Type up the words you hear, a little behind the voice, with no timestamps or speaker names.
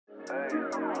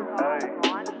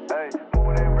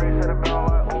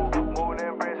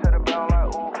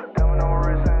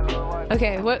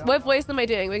Okay, what voice am I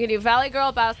doing? We can do Valley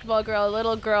Girl, Basketball Girl,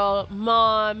 Little Girl,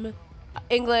 Mom,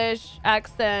 English,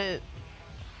 accent,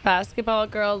 Basketball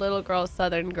Girl, Little Girl,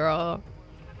 Southern Girl.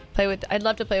 I'd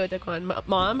love to play with Daquan.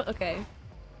 Mom? Okay.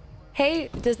 Hey,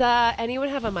 does anyone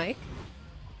have a mic?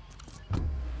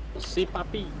 Si,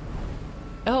 papi.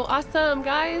 Oh, awesome,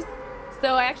 guys.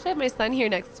 So I actually have my son here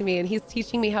next to me, and he's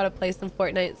teaching me how to play some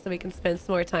Fortnite so we can spend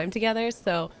some more time together.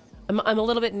 So I'm a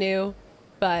little bit new,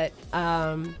 but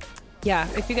yeah,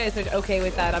 if you guys are okay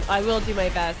with that, I will do my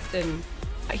best. And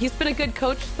he's been a good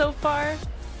coach so far.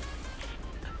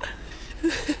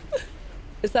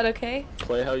 Is that okay?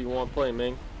 Play how you want to play,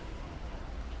 Ming.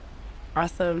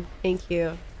 Awesome. Thank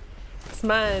you. It's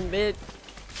mine, bitch.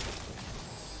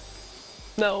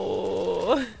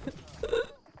 No.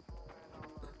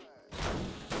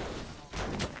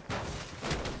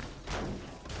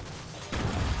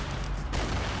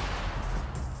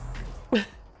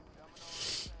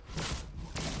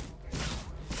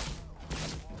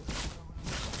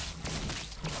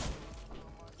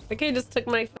 Okay, just took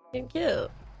my fucking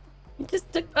kill. You just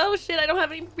took. Oh shit! I don't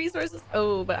have any resources.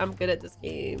 Oh, but I'm good at this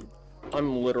game.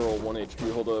 I'm literal 1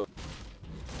 HP. Hold up.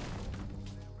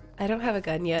 I don't have a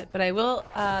gun yet, but I will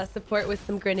support with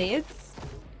some grenades.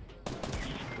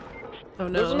 Oh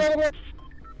no! There's another one.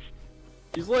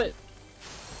 He's lit.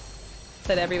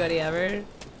 Said everybody ever.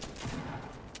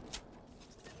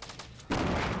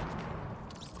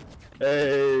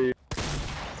 Hey.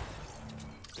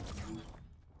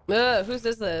 Who's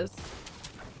this?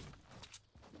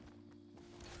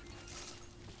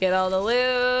 Get all the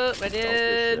loot. I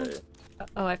did.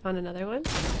 Oh, I found another one.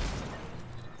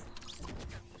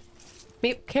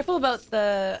 Be careful about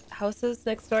the houses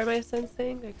next door, my son's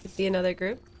saying. There could be another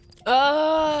group.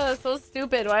 Oh, so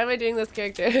stupid. Why am I doing this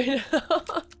character right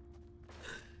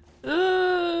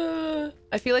now?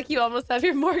 I feel like you almost have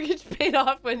your mortgage paid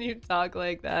off when you talk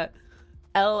like that.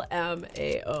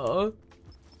 LMAO.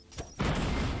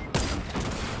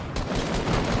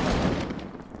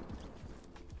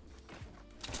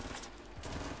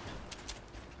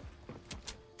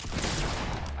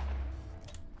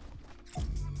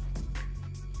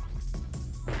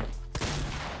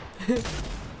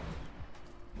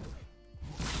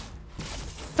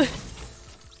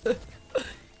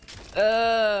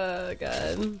 Oh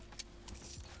god.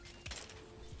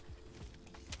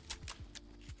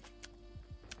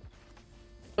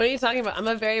 What are you talking about? I'm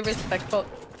a very respectful.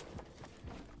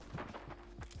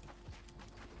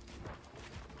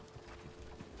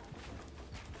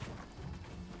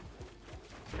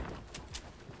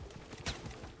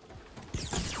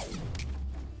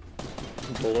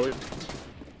 Boy.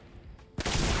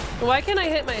 Why can't I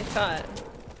hit my shot? I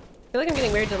feel like I'm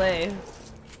getting weird delay.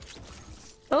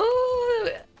 Oh,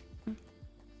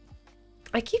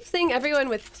 I keep seeing everyone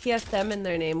with TSM in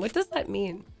their name. What does that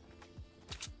mean?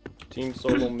 Team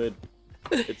Solo Mid.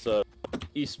 It's a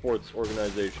esports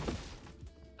organization.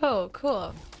 Oh,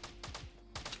 cool.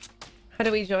 How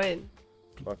do we join?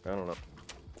 Fuck, I don't know.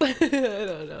 I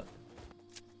don't know.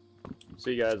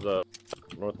 See you guys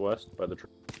northwest by the tree.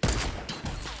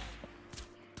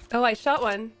 Oh, I shot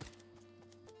one.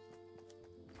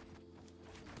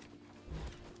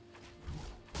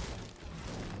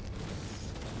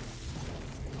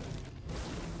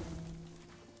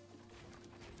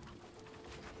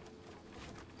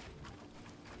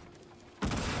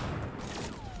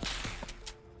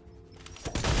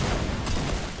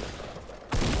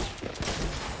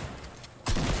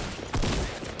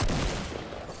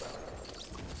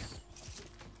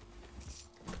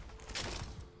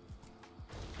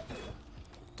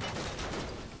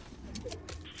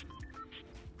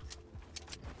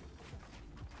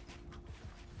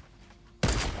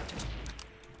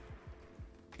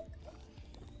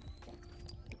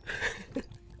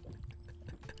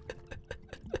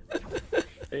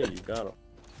 Hey, you got him.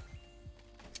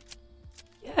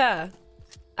 Yeah.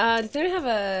 Does anyone have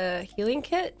a healing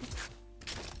kit?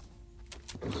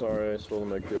 I'm sorry, I stole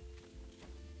my kit.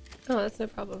 Oh, that's no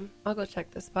problem. I'll go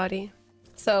check this body.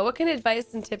 So, what kind of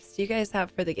advice and tips do you guys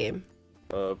have for the game?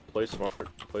 Play smart,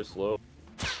 play slow.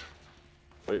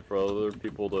 Wait for other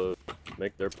people to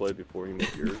make their play before you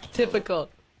make yours. Typical.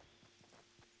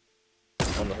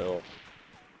 On the hill.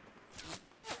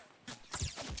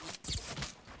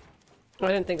 I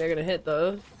didn't think they're gonna hit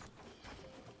those.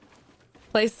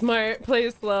 Play smart, play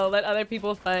slow, let other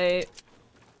people fight.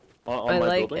 On I my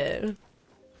like building? it.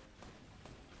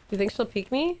 You think she'll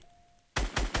peek me?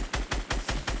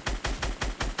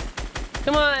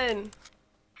 Come on!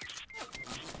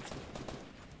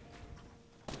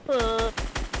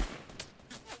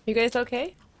 You guys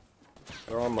okay?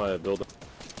 They're on my building.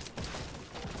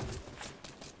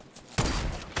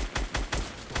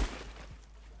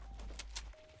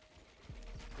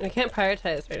 I can't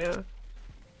prioritize right now.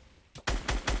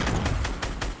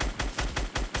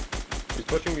 He's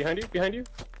pushing behind you,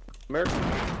 America.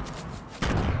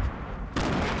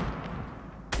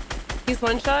 He's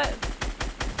one shot.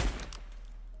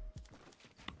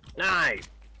 Nice.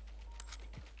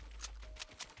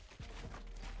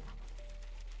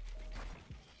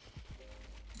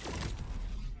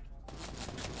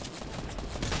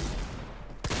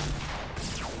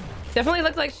 Definitely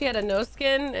looked like she had a no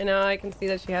skin, and now I can see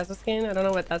that she has a skin. I don't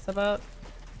know what that's about.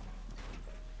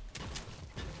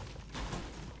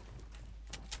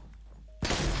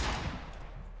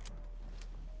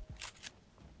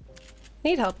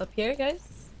 Need help up here, guys.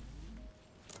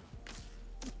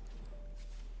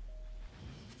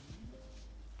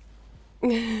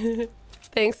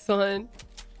 Thanks, Swan.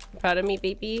 Proud of me,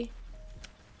 baby.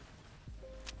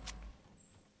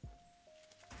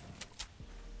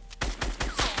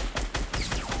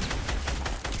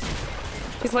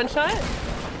 He's one shot.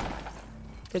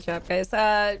 Good job, guys.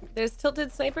 There's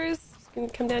tilted snipers. Can you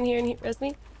come down here and res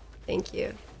me? Thank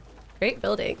you. Great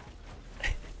building.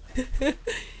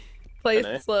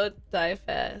 Play slow, die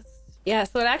fast. Yeah,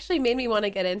 so what actually made me want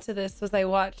to get into this was I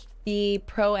watched the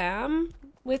Pro-Am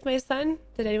with my son.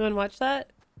 Did anyone watch that?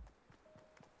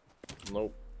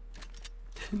 Nope.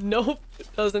 Nope.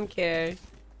 Doesn't care.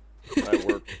 I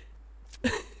work.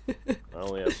 I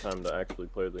only have time to actually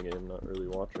play the game, not really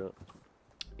watch it.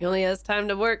 He only has time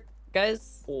to work,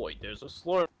 guys. Boy, there's a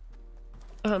slurp.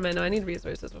 Oh man, no, I need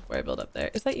resources before I build up there.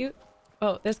 Is that you?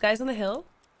 Oh, there's guys on the hill.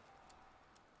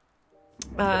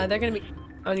 They're gonna be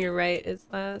on your right is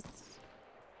last.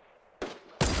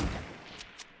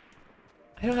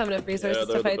 I don't have enough resources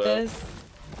to fight this.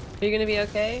 Are you gonna be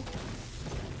okay?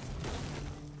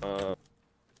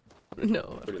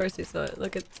 No, of course he's not.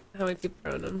 Look at how many people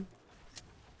are on him.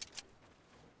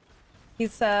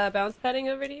 He's bounce padding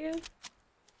over to you.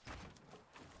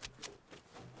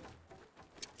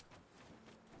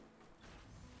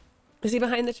 Is he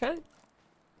behind the truck?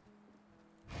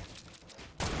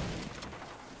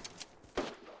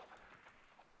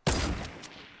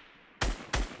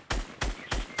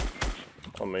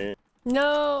 Oh man.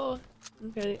 No!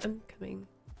 I'm coming.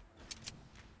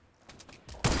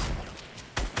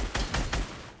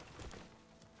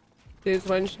 Dude's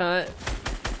one shot.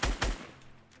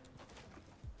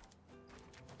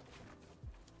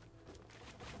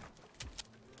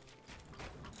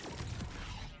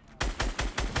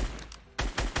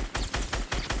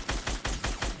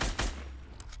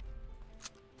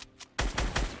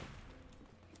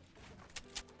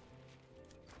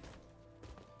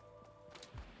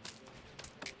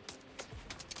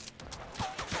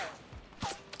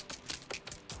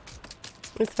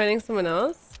 He's fighting someone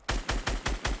else?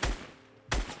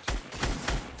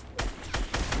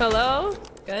 Hello?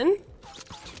 Gun?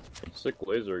 Sick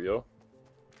laser, yo.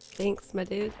 Thanks, my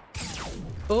dude.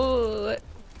 Ooh.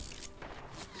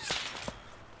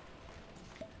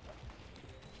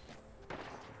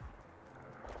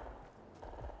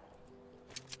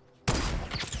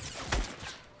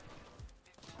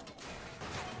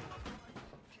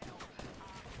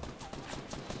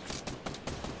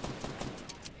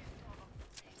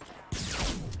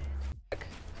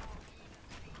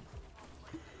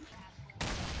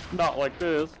 Not like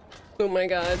this. Oh my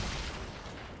god.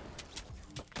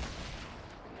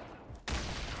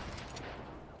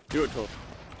 Do it to him.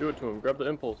 Do it to him. Grab the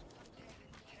impulse.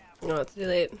 No, it's too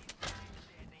late.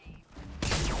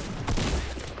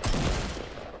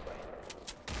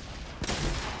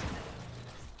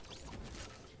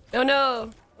 Oh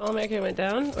no! All American went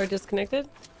down or disconnected?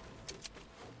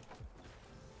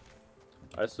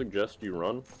 I suggest you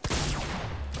run.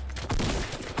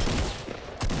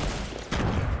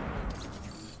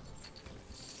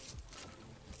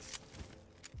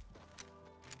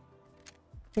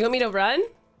 You want me to run?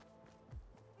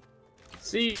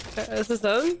 See? Is this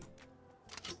zone?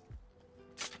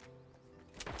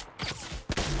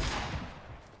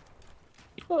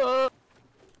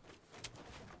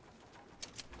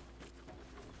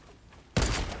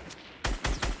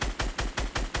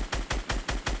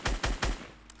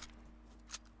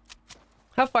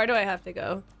 How far do I have to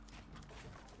go?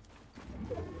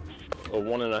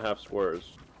 1.5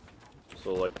 squares.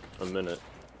 So like a minute.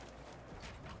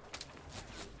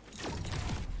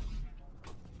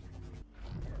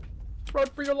 Run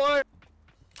for your life!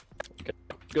 Okay.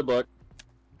 Good luck.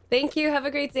 Thank you. Have a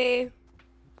great day.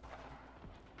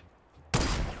 Oh,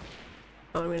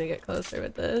 I'm gonna get closer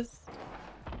with this.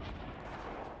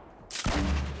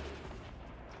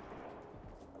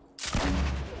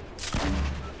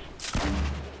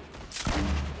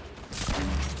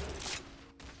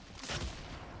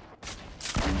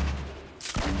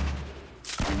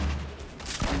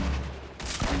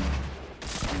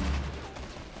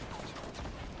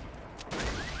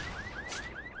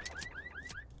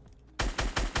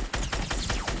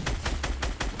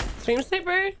 Stream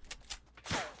sniper?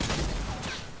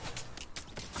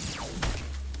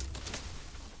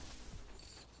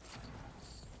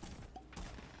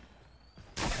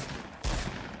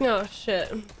 Oh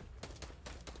shit.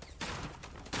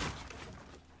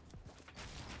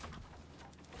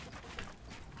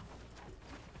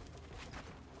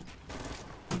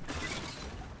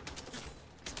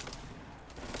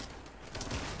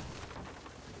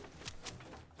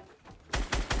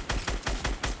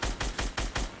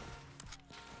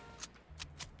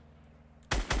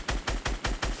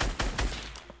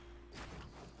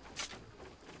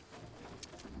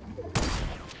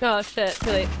 Oh shit,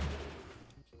 too late.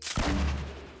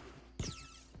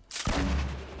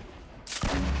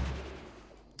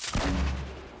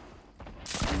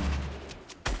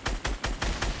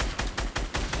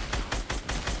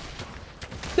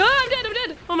 No, I'm dead, I'm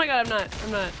dead! Oh my god, I'm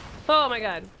not. Oh my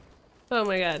god. Oh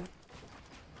my god.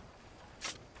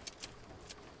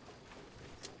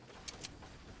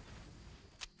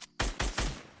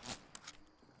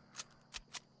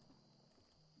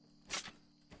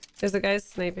 There's a guy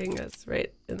sniping us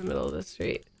right in the middle of the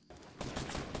street.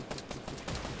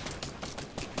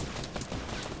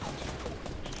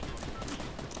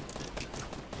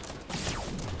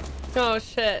 Oh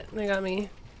shit, they got me.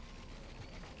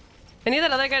 I need that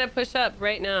other guy to push up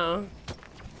right now.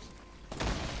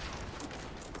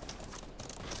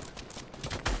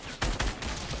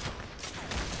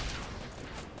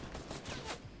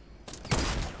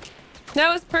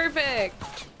 That was perfect!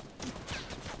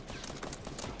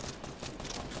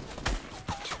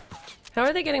 How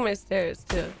are they getting my stairs,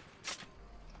 too?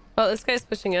 Oh, this guy's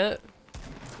pushing up.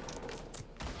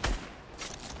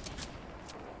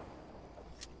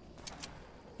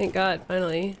 Thank God,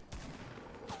 finally.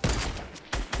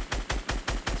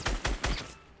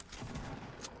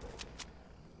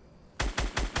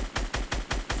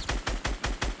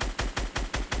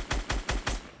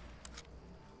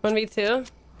 One v two.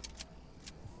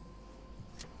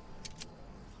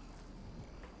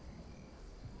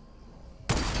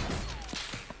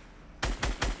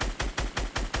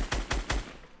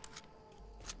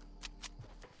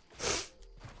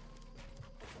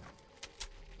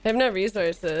 I have no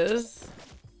resources.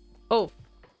 Oh.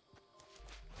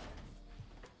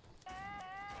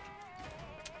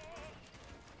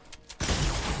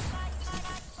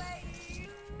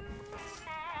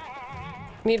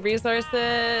 Need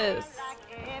resources.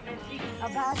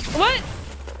 What?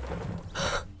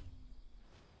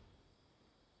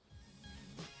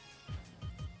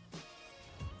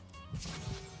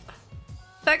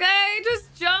 That guy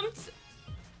just jumped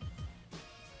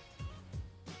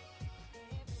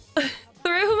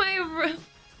through my...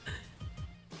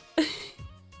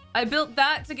 I built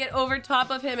that to get over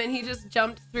top of him and he just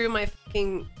jumped through my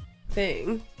fucking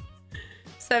thing.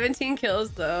 17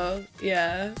 kills though.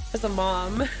 Yeah, as a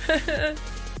mom.